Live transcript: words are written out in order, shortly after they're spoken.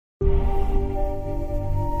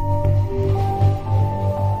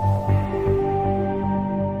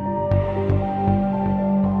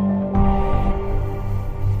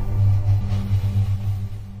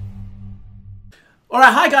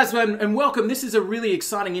right, hi guys, and welcome. This is a really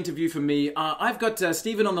exciting interview for me. I've got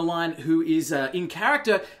Stephen on the line, who is in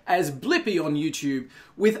character as BLIPPI on YouTube,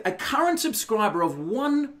 with a current subscriber of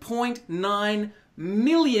 1.9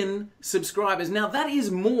 million subscribers. Now that is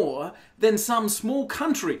more than some small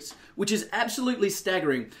countries, which is absolutely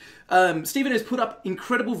staggering. Stephen has put up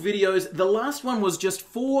incredible videos. The last one was just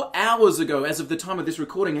 4 hours ago, as of the time of this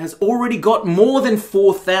recording, has already got more than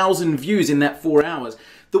 4,000 views in that 4 hours.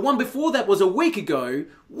 The one before that was a week ago,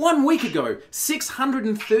 1 week ago,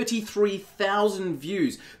 633,000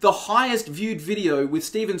 views. The highest viewed video with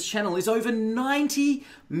Stephen's channel is over 90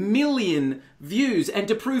 million views. And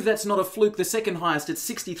to prove that's not a fluke, the second highest at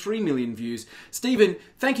 63 million views. Stephen,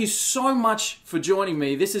 thank you so much for joining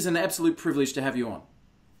me. This is an absolute privilege to have you on.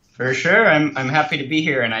 For sure. I'm happy to be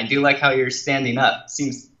here, and I do like how you're standing up.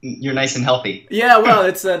 Seems you're nice and healthy. Yeah, well,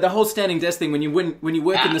 it's the whole standing desk thing. When you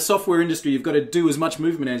work in the software industry, you've got to do as much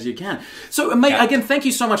movement as you can. So, mate, again, thank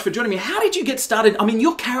you so much for joining me. How did you get started? I mean,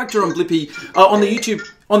 your character on BLIPPI, on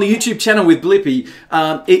the YouTube channel with BLIPPI,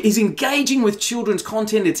 is engaging with children's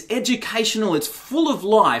content. It's educational. It's full of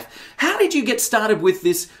life. How did you get started with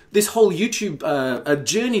this whole YouTube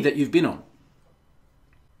journey that you've been on?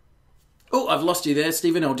 Oh, I've lost you there,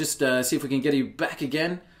 Stephen. I'll just see if we can get you back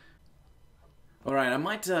again. All right, I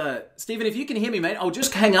might... Stephen, if you can hear me, mate, I'll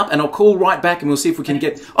just hang up and I'll call right back and we'll see if we can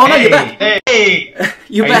get... Oh, no, you're back. Hey!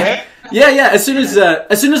 You're back. Yeah. As soon as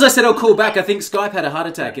I said I'll call back, I think Skype had a heart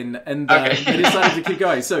attack and they decided to keep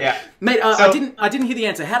going. So, mate, I didn't hear the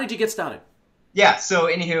answer. How did you get started? Yeah, so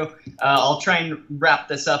anywho, I'll try and wrap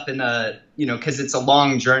this up in a, because it's a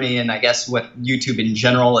long journey, and I guess with YouTube in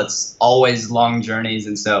general, it's always long journeys,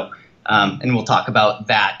 and so... and we'll talk about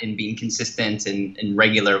that, and being consistent and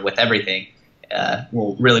regular with everything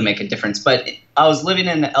will really make a difference. But I was living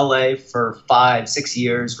in LA for 5-6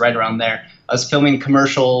 years, right around there. I was filming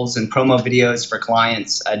commercials and promo videos for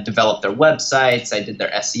clients. I developed their websites. I did their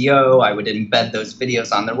SEO. I would embed those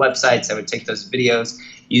videos on their websites. I would take those videos,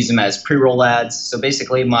 use them as pre-roll ads. So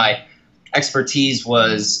basically my expertise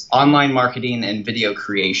was online marketing and video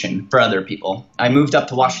creation for other people. I moved up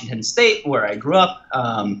to Washington State, where I grew up.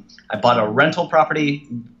 I bought a rental property,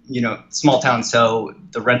 small town, so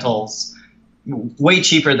the rentals way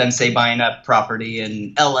cheaper than, say, buying a property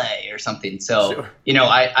in LA or something. So, sure.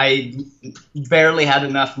 I barely had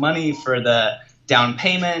enough money for the down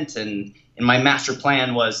payment, and my master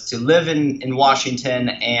plan was to live in Washington,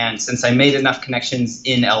 and since I made enough connections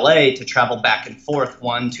in LA to travel back and forth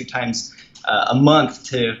 1-2 times a month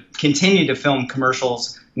to continue to film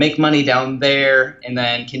commercials, make money down there, and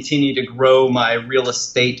then continue to grow my real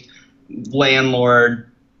estate landlord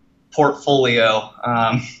portfolio.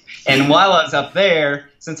 And while I was up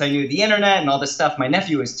there, since I knew the internet and all this stuff, my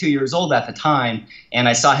nephew was 2 years old at the time, and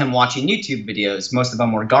I saw him watching YouTube videos. Most of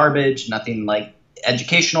them were garbage, nothing like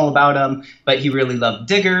educational about him, but he really loved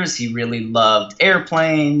diggers. He really loved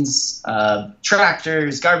airplanes,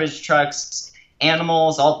 tractors, garbage trucks,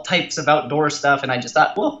 animals, all types of outdoor stuff. And I just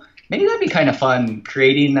thought, well, maybe that'd be kind of fun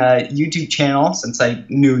creating a YouTube channel, since I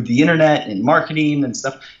knew the internet and marketing and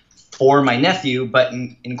stuff, for my nephew, but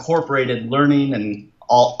incorporated learning and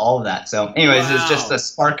all of that. So anyways, It's just a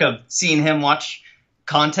spark of seeing him watch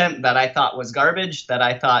content that I thought was garbage, that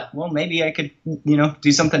I thought, well, maybe I could,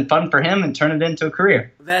 do something fun for him and turn it into a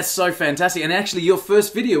career. That's so fantastic. And actually, your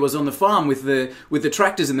first video was on the farm with the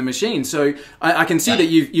tractors and the machine. So I can see that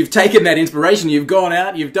you've taken that inspiration, you've gone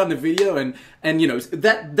out, you've done the video, and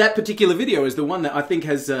that particular video is the one that I think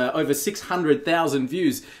has over 600,000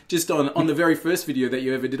 views just on the very first video that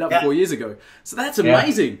you ever did up 4 years ago. So that's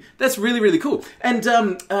amazing. That's really, really cool. And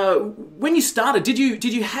when you started, did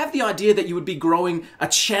you have the idea that you would be growing a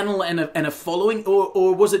channel and a following,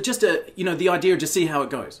 or was it just the idea to see how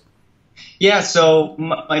it goes? Yeah, so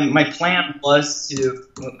my plan was to,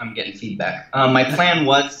 I'm getting feedback. My plan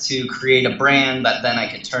was to create a brand that then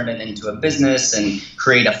I could turn it into a business and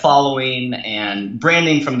create a following, and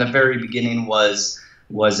branding from the very beginning was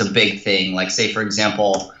a big thing. Like, say, for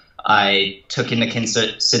example, I took into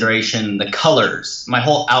consideration the colors. My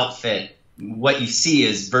whole outfit, what you see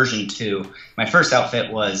is version 2. My first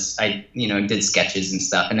outfit was, I did sketches and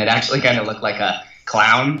stuff, and it actually kind of looked like a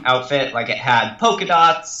clown outfit. Like, it had polka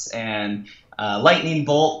dots and lightning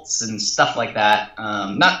bolts and stuff like that.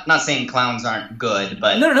 Not saying clowns aren't good,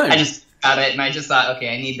 but no. I just got it, and I just thought,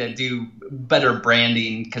 okay, I need to do better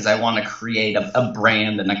branding, because I want to create a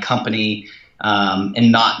brand and a company,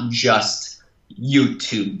 and not just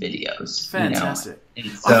YouTube videos. Fantastic.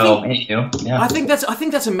 So, I think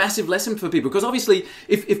that's a massive lesson for people, because obviously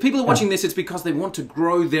if people are watching this, it's because they want to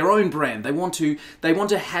grow their own brand. They want to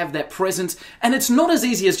have that presence, and it's not as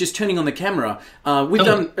easy as just turning on the camera. We've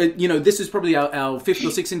done, this is probably our fifth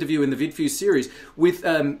or sixth interview in the VidFuse series with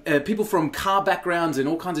people from car backgrounds and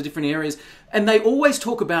all kinds of different areas. And they always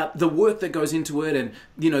talk about the work that goes into it, and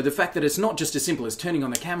the fact that it's not just as simple as turning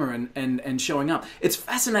on the camera and showing up. It's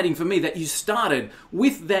fascinating for me that you started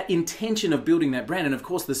with that intention of building that brand, and of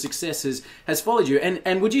course the success has followed you.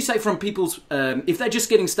 And would you say from people's, if they're just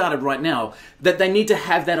getting started right now, that they need to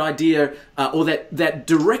have that idea or that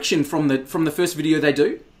direction from the first video they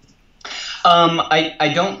do?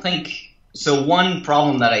 I don't think. So one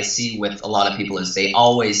problem that I see with a lot of people is they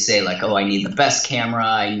always say like, oh, I need the best camera,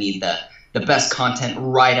 I need the best content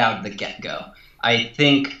right out of the get-go. I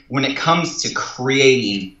think when it comes to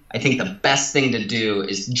creating, I think the best thing to do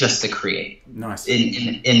is just to create. Nice.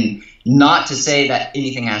 In not to say that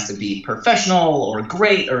anything has to be professional or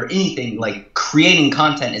great or anything. Like, creating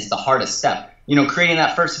content is the hardest step. Creating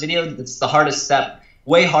that first video, that's the hardest step.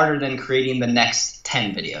 Way harder than creating the next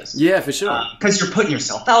 10 videos. Yeah, for sure. Because you're putting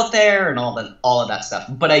yourself out there and all of that stuff.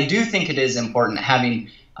 But I do think it is important having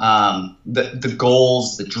the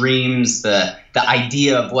goals, the dreams, the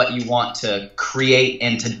idea of what you want to create,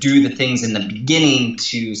 and to do the things in the beginning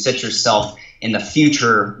to set yourself in the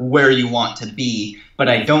future where you want to be. But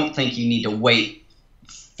I don't think you need to wait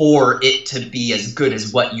for it to be as good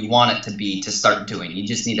as what you want it to be to start doing. You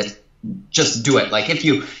just need to just do it. Like, if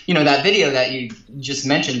that video that you just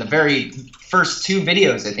mentioned, the very first two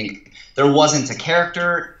videos, I think there wasn't a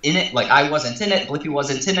character in it. Like, I wasn't in it, BLIPPI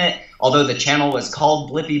wasn't in it, although the channel was called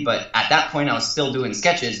BLIPPI, but at that point I was still doing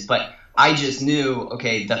sketches. But I just knew,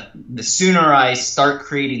 okay, the sooner I start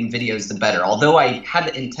creating videos, the better. Although I had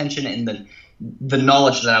the intention and the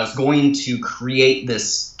knowledge that I was going to create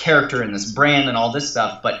this character and this brand and all this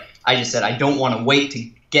stuff, but I just said I don't want to wait to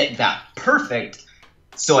get that perfect.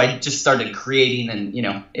 So I just started creating, and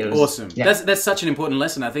it was awesome. Yeah. That's such an important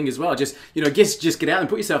lesson, I think, as well. Just just get out and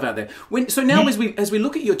put yourself out there. So now, as we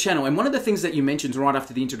look at your channel, and one of the things that you mentioned right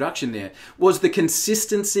after the introduction there was the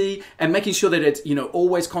consistency and making sure that it's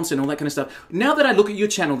always constant, all that kind of stuff. Now that I look at your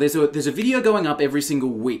channel, there's a video going up every single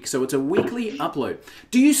week, so it's a weekly upload.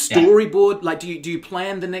 Do you storyboard? Like, do you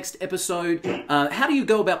plan the next episode? How do you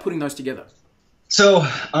go about putting those together? So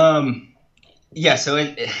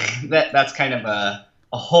that's kind of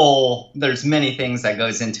a whole, there's many things that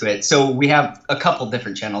goes into it. So we have a couple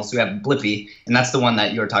different channels. We have BLIPPI, and that's the one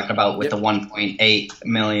that you were talking about with the 1.8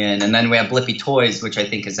 million. And then we have BLIPPI Toys, which I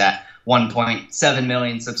think is at 1.7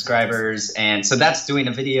 million subscribers. And so that's doing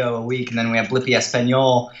a video a week. And then we have BLIPPI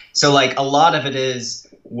Espanol. So like, a lot of it is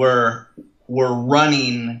we're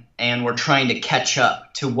running and we're trying to catch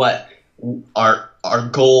up to what our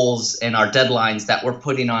goals and our deadlines that we're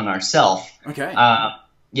putting on ourselves. Okay.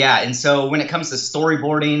 And so when it comes to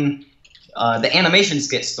storyboarding, the animations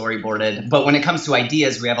get storyboarded, but when it comes to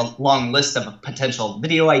ideas, we have a long list of potential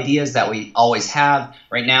video ideas that we always have.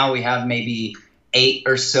 Right now we have maybe 8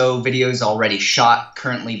 or so videos already shot,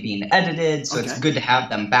 currently being edited, so it's good to have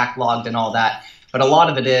them backlogged and all that. But a lot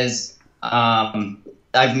of it is,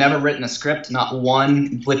 I've never written a script. Not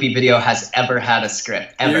one BLIPPI video has ever had a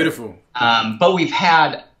script, ever. Beautiful. But we've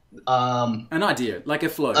had an idea, like a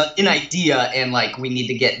flow. An idea, and like, we need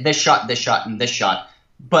to get this shot, and this shot.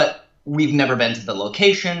 But we've never been to the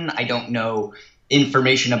location. I don't know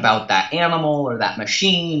information about that animal or that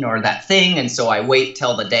machine or that thing, and so I wait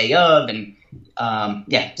till the day of, and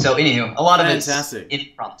so anywho, a lot of it's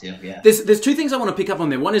impromptu. Yeah. There's two things I want to pick up on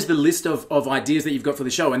there. One is the list of ideas that you've got for the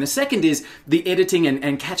show, and the second is the editing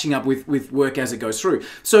and catching up with work as it goes through.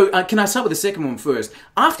 So can I start with the second one first?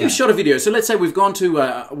 After you've shot a video, so let's say we've gone to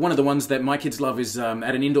one of the ones that my kids love is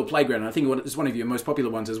at an indoor playground, and I think it's one of your most popular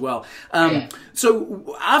ones as well.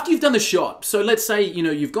 So after you've done the shot, so let's say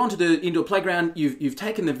you've gone to the indoor playground, you've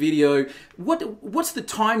taken the video. What's the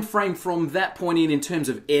time frame from that point in terms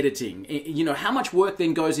of editing? How much work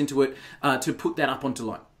then goes into it to put that up onto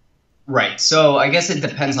line? Right. So I guess it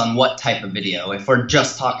depends on what type of video. If we're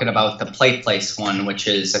just talking about the play place one, which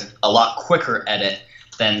is a lot quicker edit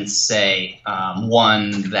than, say,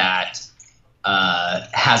 one that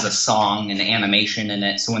has a song and animation in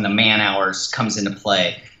it. So when the man hours comes into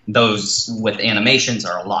play, those with animations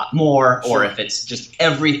are a lot more. Or if it's just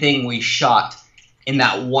everything we shot in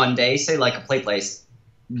that one day, say like a play place,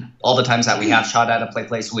 all the times that we have shot at a play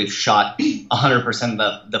place, we've shot 100%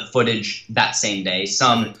 of the footage that same day.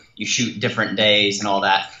 Some you shoot different days and all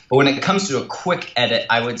that. But when it comes to a quick edit,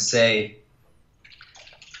 I would say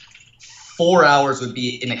 4 hours would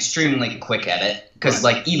be an extremely quick edit, because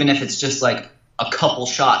like, even if it's just like a couple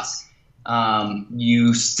shots,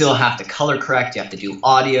 You still have to color correct, you have to do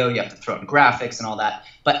audio, you have to throw in graphics and all that.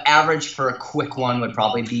 But average for a quick one would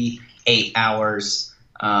probably be 8 hours.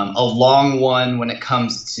 A long one when it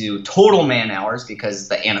comes to total man hours, because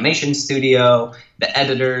the animation studio, the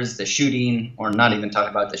editors, the shooting, or not even talk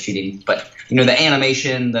about the shooting, but the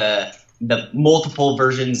animation, the multiple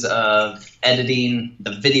versions of editing,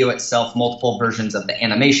 the video itself, multiple versions of the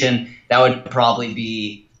animation, that would probably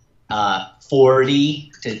be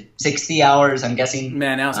 40 to 60 hours, I'm guessing.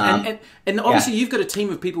 Man hours. And obviously you've got a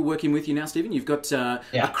team of people working with you now, Stephen. You've got a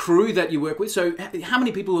crew that you work with. So how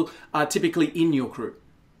many people are typically in your crew?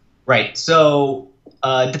 Right. So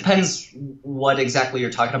depends what exactly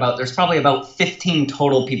you're talking about. There's probably about 15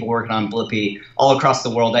 total people working on BLIPPI all across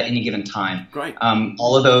the world at any given time. Great.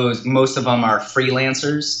 All of those, most of them are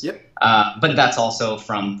freelancers. Yep. But that's also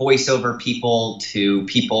from voiceover people to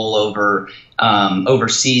people over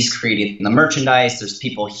overseas creating the merchandise. There's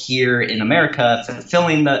people here in America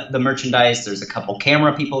fulfilling the merchandise. There's a couple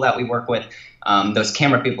camera people that we work with. Those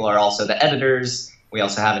camera people are also the editors. We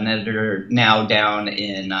also have an editor now down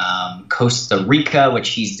in Costa Rica,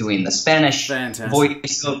 which he's doing the Spanish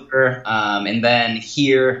voiceover. And then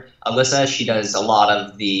here, Alyssa, she does a lot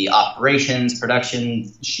of the operations, production.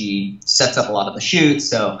 She sets up a lot of the shoots.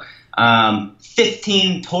 So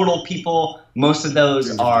 15 total people. Most of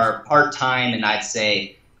those are part-time, and I'd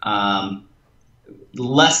say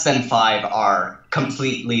less than 5 are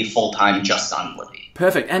completely full-time just on BLIPPI.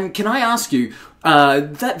 Perfect. And can I ask you,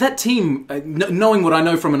 that team, knowing what I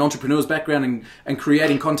know from an entrepreneur's background and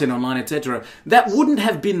creating content online, etc., that wouldn't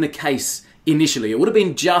have been the case initially. It would have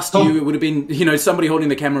been just you. It would have been, somebody holding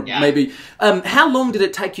the camera, maybe. How long did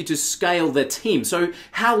it take you to scale the team? So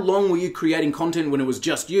how long were you creating content when it was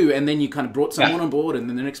just you, and then you kind of brought someone on board, and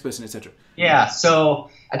then the next person, etc.? Yeah. So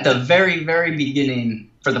at the very, very beginning,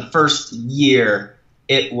 for the first year,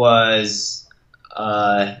 it was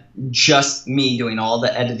just me doing all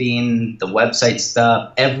the editing, the website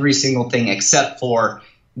stuff, every single thing except for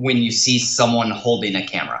when you see someone holding a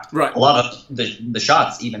camera. Right. A lot of the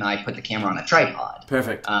shots, even I put the camera on a tripod.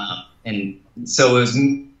 Perfect. And so it was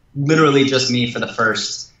literally just me for the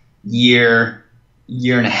first year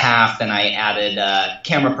and a half. Then I added a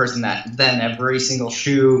camera person that then every single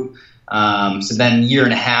shoot. So then year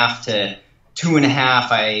and a half to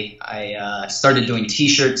 2.5, I started doing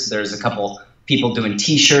T-shirts. There's a couple people doing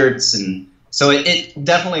T-shirts, and so it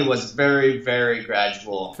definitely was very, very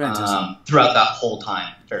gradual throughout that whole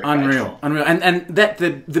time. Very unreal. And that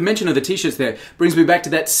the mention of the T-shirts there brings me back to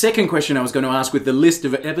that second question I was going to ask with the list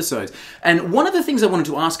of episodes. And one of the things I wanted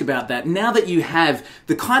to ask about that, now that you have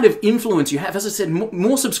the kind of influence you have, as I said,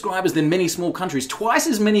 more subscribers than many small countries, twice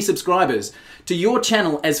as many subscribers to your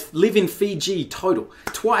channel as live in Fiji total,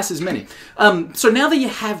 twice as many. So now that you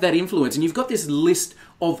have that influence and you've got this list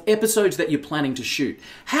of episodes that you're planning to shoot,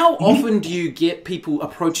 how often do you get people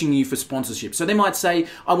approaching you for sponsorship? So they might say,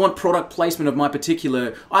 I want product placement of my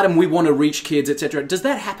particular item, we want to reach kids, etc. Does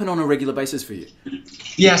that happen on a regular basis for you?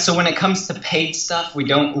 Yeah, so when it comes to paid stuff, we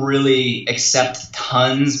don't really accept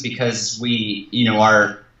tons because we,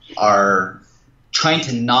 are trying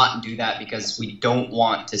to not do that because we don't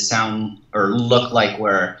want to sound or look like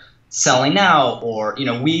we're selling out, or,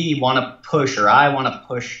 we want to push, or I want to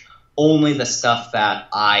push only the stuff that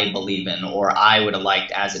I believe in or I would have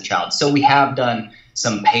liked as a child. So we have done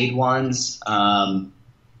some paid ones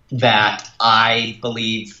that I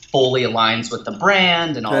believe fully aligns with the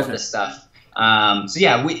brand and all of this stuff. So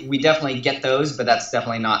yeah, we definitely get those, but that's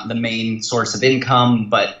definitely not the main source of income.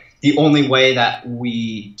 But the only way that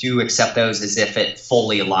we do accept those is if it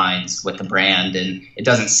fully aligns with the brand and it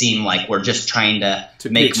doesn't seem like we're just trying to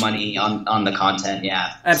make money on the content.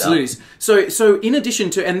 Yeah, absolutely. So in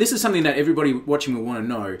addition to, and this is something that everybody watching will want to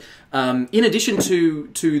know, in addition to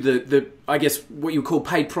the I guess what you call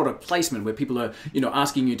paid product placement, where people are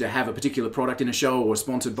asking you to have a particular product in a show or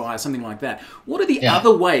sponsored by something like that, what are the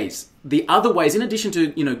other ways? The other ways, in addition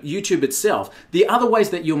to YouTube itself, the other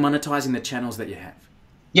ways that you're monetizing the channels that you have?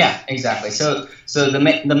 Yeah, exactly. So the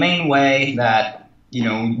main way that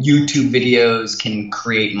YouTube videos can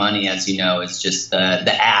create money, as you know, is just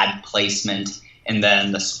the ad placement and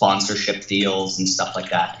then the sponsorship deals and stuff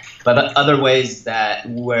like that. But other ways that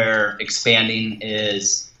we're expanding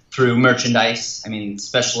is through merchandise. I mean,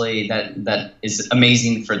 especially that is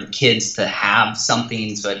amazing for the kids to have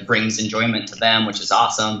something, so it brings enjoyment to them, which is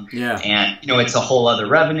awesome. Yeah. And it's a whole other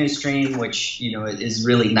revenue stream, which is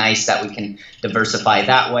really nice that we can diversify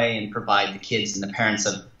that way and provide the kids and the parents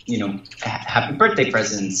of happy birthday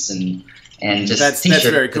presents and just that's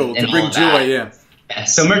very cool to bring joy. Yeah.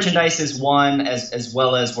 So merchandise is one, as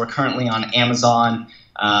well as we're currently on Amazon.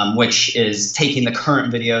 which is taking the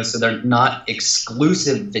current videos. So they're not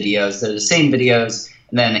exclusive videos. They're the same videos.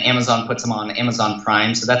 And then Amazon puts them on Amazon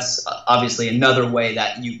Prime. So that's obviously another way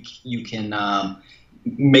that you can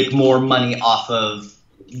make more money off of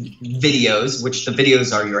videos, which the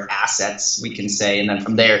videos are your assets, we can say. And then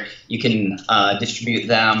from there, you can distribute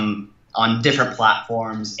them on different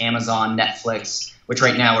platforms, Amazon, Netflix, which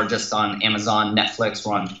right now we're just on Amazon, Netflix.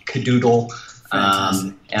 We're on Kadoodle.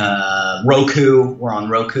 Roku, we're on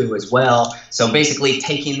Roku as well. So basically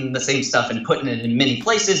taking the same stuff and putting it in many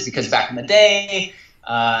places, because back in the day,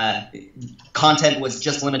 content was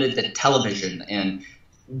just limited to television and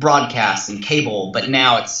broadcast and cable, but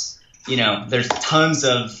now it's, there's tons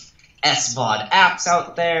of SVOD apps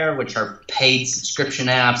out there, which are paid subscription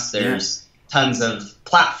apps. There's tons of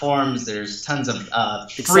platforms. There's tons of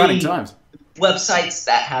free websites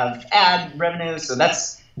that have ad revenue. So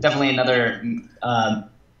that's definitely another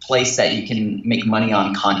place that you can make money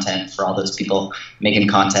on content for all those people making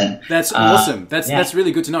content. That's awesome. That's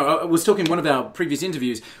really good to know. I was talking in one of our previous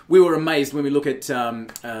interviews. We were amazed when we look at, I'm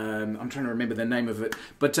trying to remember the name of it,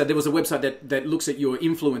 but there was a website that looks at your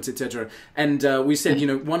influence, etc. And we said,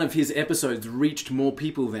 one of his episodes reached more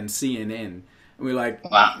people than CNN. We're like,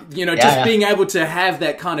 wow. Being able to have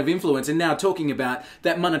that kind of influence, and now talking about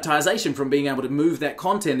that monetization from being able to move that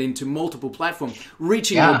content into multiple platforms,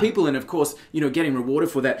 reaching more people, and of course, getting rewarded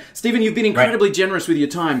for that. Stephen, you've been incredibly generous with your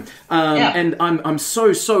time, and I'm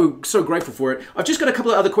so grateful for it. I've just got a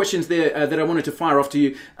couple of other questions there that I wanted to fire off to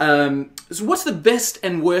you. So what's the best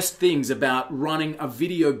and worst things about running a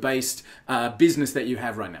video-based business that you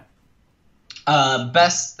have right now?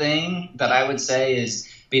 Best thing that I would say is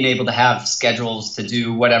being able to have schedules to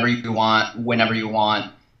do whatever you want, whenever you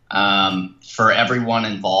want, for everyone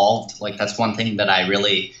involved. Like, that's one thing that I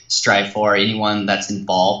really strive for. Anyone that's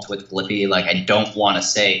involved with BLIPPI, like, I don't want to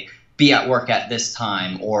say, be at work at this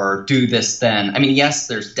time or do this then. I mean, yes,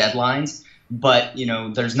 there's deadlines, but,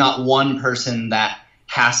 there's not one person that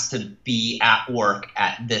has to be at work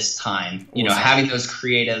at this time. Having those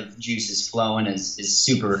creative juices flowing is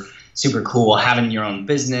super cool. Having your own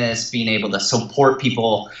business, being able to support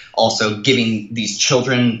people, also giving these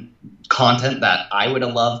children content that I would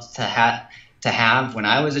have loved to have when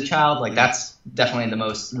I was a child. Like, that's definitely the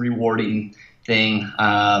most rewarding thing.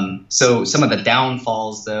 So some of the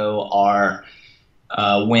downfalls, though, are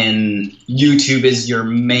when YouTube is your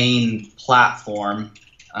main platform.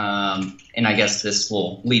 And I guess this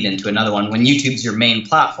will lead into another one. When YouTube's your main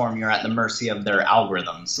platform, you're at the mercy of their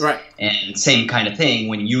algorithms. Right. And same kind of thing.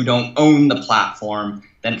 When you don't own the platform,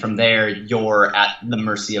 then from there, you're at the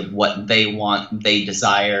mercy of what they want, they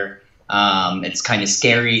desire. It's kind of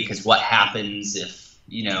scary, because what happens if,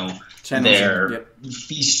 their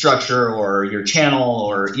fee structure or your channel,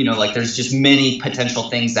 or, like, there's just many potential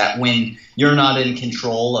things that when you're not in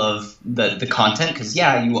control of the content, because you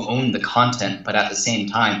own the content, but at the same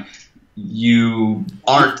time, you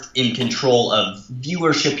aren't in control of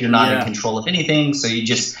viewership. You're not in control of anything. So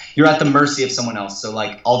you're at the mercy of someone else. So,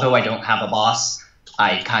 like, although I don't have a boss,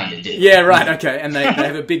 I kind of do. Yeah, right, okay. And they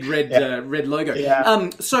have a big red red logo. Yeah.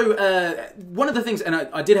 So one of the things, and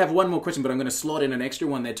I did have one more question, but I'm going to slot in an extra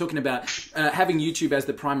one. They're talking about having YouTube as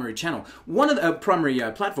the primary channel. One of the primary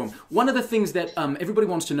platform. One of the things that everybody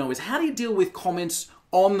wants to know is, how do you deal with comments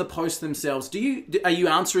on the posts themselves? Are you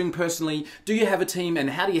answering personally? Do you have a team? And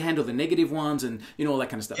how do you handle the negative ones and all that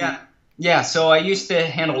kind of stuff? Yeah. So I used to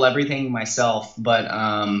handle everything myself, but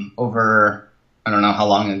over, I don't know how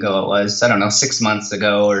long ago it was. I don't know, 6 months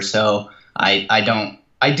ago or so.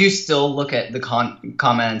 I do still look at the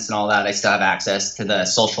comments and all that. I still have access to the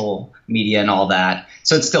social media and all that.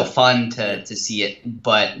 So it's still fun to see it.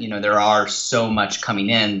 But, there are so much coming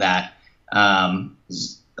in that on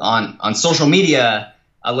social media,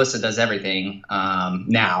 Alyssa does everything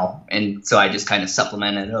now. And so I just kind of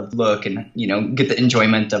supplement it, of look and, get the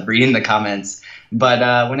enjoyment of reading the comments.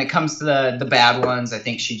 But when it comes to the bad ones, I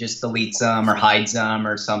think she just deletes them or hides them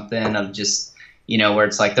or something, of just, where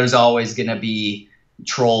it's like there's always going to be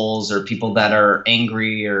trolls or people that are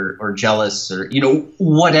angry or jealous or,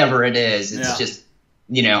 whatever it is. It's just,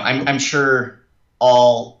 I'm sure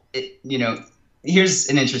here's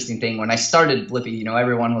an interesting thing. When I started BLIPPI,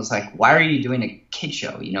 everyone was like, why are you doing a kid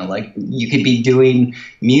show? Like, you could be doing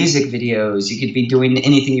music videos. You could be doing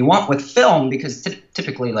anything you want with film, because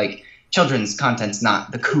typically, like, children's content's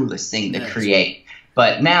not the coolest thing to create.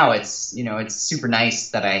 But now it's, it's super nice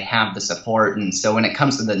that I have the support. And so when it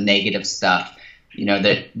comes to the negative stuff,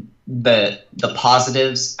 that the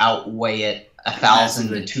positives outweigh it 1,000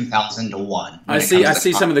 to 2,000 to 1. I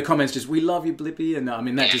see some of the comments just, we love you, Blippi, and I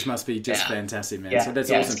mean that just must be just fantastic, man. So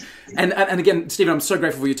that's awesome. And again, Stephen, I'm so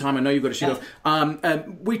grateful for your time. I know you've got to shoot off.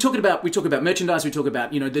 We talk about merchandise. We talk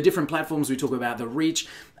about the different platforms. We talk about the reach,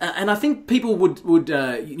 and I think people would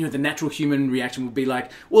the natural human reaction would be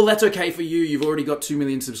like, well, that's okay for you. You've already got 2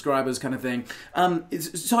 million subscribers, kind of thing.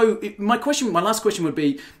 So my last question would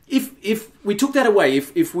be, if we took that away,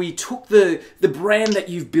 if we took the brand that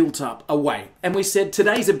you've built up away, and we said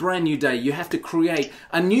today's a brand new day, you have to create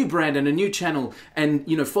a new brand and a new channel, and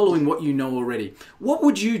following what you know already, what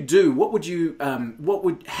would you do?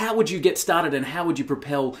 How would you get started, and how would you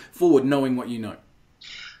propel forward knowing what you know?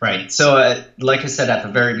 Right. So like I said at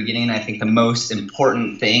the very beginning, I think the most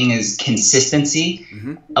important thing is consistency,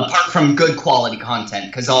 apart from good quality content,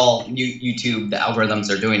 because all YouTube, the algorithms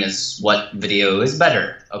are doing is what video is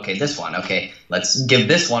better. Okay, this one. Okay, let's give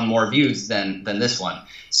this one more views than this one.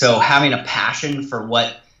 So having a passion for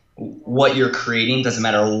what you're creating, doesn't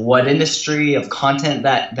matter what industry of content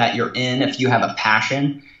that you're in, if you have a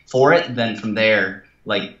passion for it, then from there,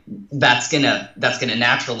 like that's gonna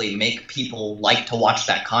naturally make people like to watch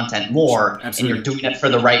that content more. Absolutely. And you're doing it for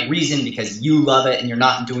the right reason because you love it, and you're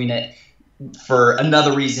not doing it for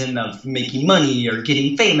another reason of making money or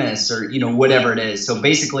getting famous or whatever it is. So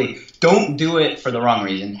basically, don't do it for the wrong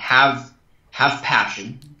reason. Have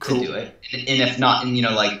passion to do it, and if not,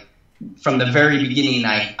 like from the very beginning,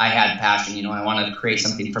 I had passion. I wanted to create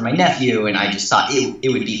something for my nephew, and I just thought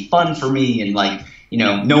it would be fun for me, and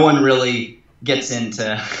no one really gets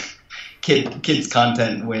into kids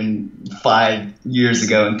content when 5 years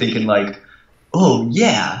ago and thinking like, oh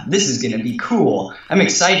yeah, this is gonna be cool. I'm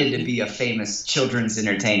excited to be a famous children's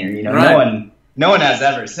entertainer. Right. No one has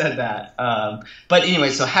ever said that. But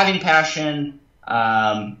anyway, so having passion,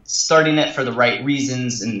 starting it for the right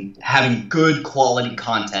reasons, and having good quality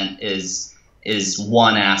content is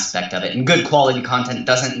one aspect of it. And good quality content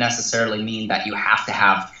doesn't necessarily mean that you have to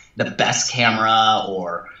have the best camera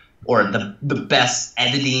or the best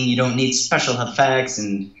editing. You don't need special effects,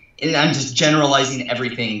 and I'm just generalizing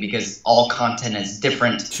everything because all content is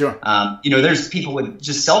different. Sure. There's people with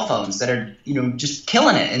just cell phones that are just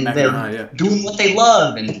killing it, and they're doing what they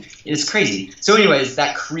love, and it's crazy. So anyways,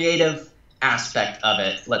 that creative aspect of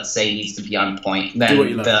it, let's say, needs to be on point. Then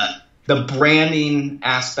the branding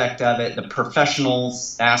aspect of it, the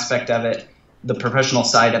professionals aspect of it, the professional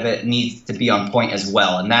side of it needs to be on point as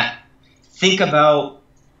well. And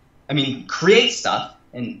create stuff,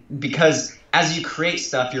 and because as you create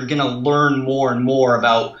stuff, you're going to learn more and more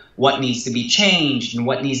about what needs to be changed and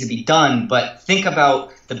what needs to be done. But think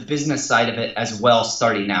about the business side of it as well,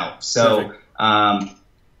 starting out. So,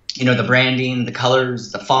 the branding, the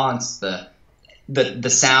colors, the fonts, the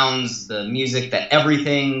sounds, the music,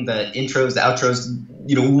 everything, the intros, the outros,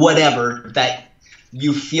 whatever that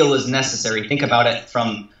you feel is necessary. Think about it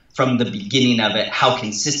from the beginning of it, how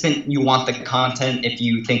consistent you want the content. If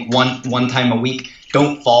you think one time a week,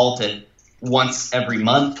 don't fall to once every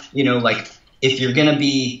month. If you're going to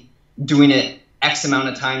be doing it X amount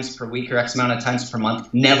of times per week or X amount of times per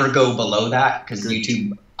month, never go below that, because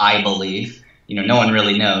YouTube, I believe, no one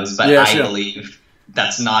really knows, but I believe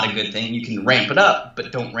that's not a good thing. You can ramp it up,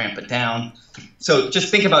 but don't ramp it down. So just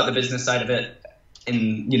think about the business side of it.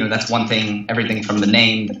 And that's one thing. Everything from the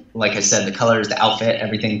name, like I said, the colors, the outfit,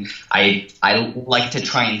 everything. I like to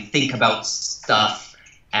try and think about stuff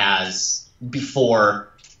as before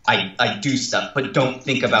I do stuff, but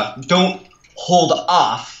don't hold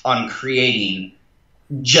off on creating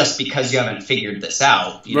just because you haven't figured this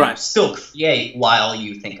out. Still create while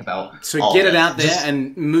you think about. So get it out there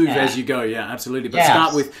and move as you go. Yeah, absolutely. But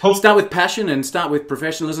start with passion, and start with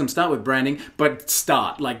professionalism. Start with branding, but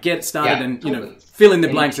get started, and fill in the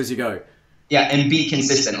blanks as you go. Yeah, and be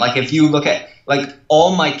consistent. Like if you look at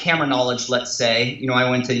all my camera knowledge, let's say, I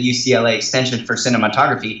went to UCLA Extension for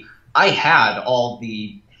cinematography. I had all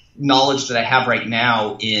the knowledge that I have right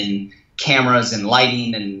now in cameras and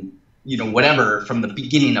lighting and whatever from the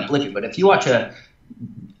beginning of BLIPPI. But if you watch a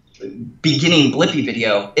beginning BLIPPI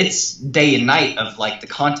video, it's day and night of the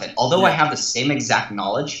content. Although I have the same exact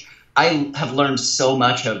knowledge, I have learned so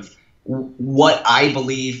much of what I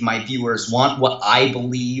believe my viewers want, what I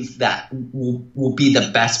believe that will be the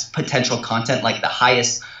best potential content, the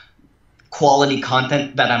highest quality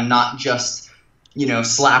content, that I'm not just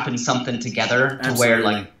slapping something together to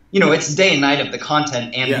where it's day and night of the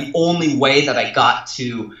content. And the only way that I got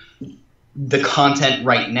to the content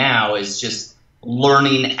right now is just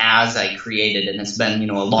learning as I created. And it's been,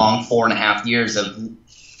 a long 4.5 years of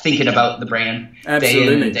thinking about the brand Absolutely.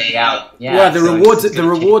 day in and day out. Yeah, well, the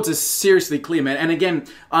rewards are seriously clear, man. And again,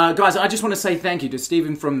 guys, I just want to say thank you to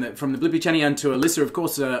Stephen from the BLIPPI channel, and to Alyssa, of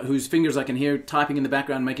course, whose fingers I can hear typing in the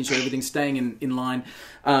background, making sure everything's staying in line.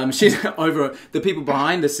 She's over the people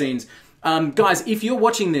behind the scenes. Guys, if you're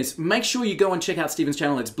watching this, make sure you go and check out Stephen's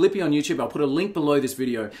channel. It's BLIPPI on YouTube. I'll put a link below this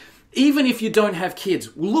video. Even if you don't have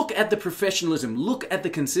kids, look at the professionalism, look at the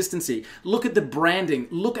consistency, look at the branding,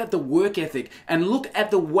 look at the work ethic, and look at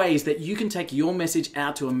the ways that you can take your message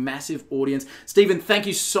out to a massive audience. Stephen, thank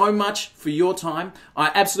you so much for your time.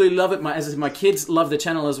 I absolutely love it. As my kids love the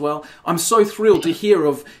channel as well. I'm so thrilled to hear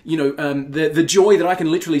of, you know, the joy that I can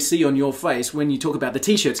literally see on your face when you talk about the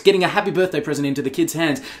t-shirts, getting a happy birthday present into the kids'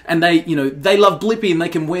 hands, and they, you know, they love BLIPPI and they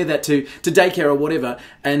can wear that to daycare or whatever.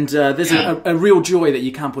 And there's a real joy that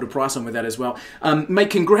you can't put a price on with that as well.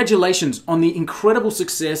 Mate, congratulations on the incredible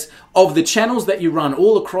success of the channels that you run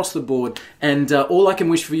all across the board, and all I can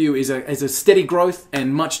wish for you is a steady growth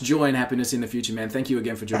and much joy and happiness in the future, man. Thank you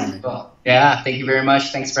again for joining me. Well, yeah, thank you very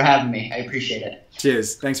much. Thanks for having me. I appreciate it.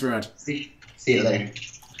 Cheers. Thanks very much. See you later.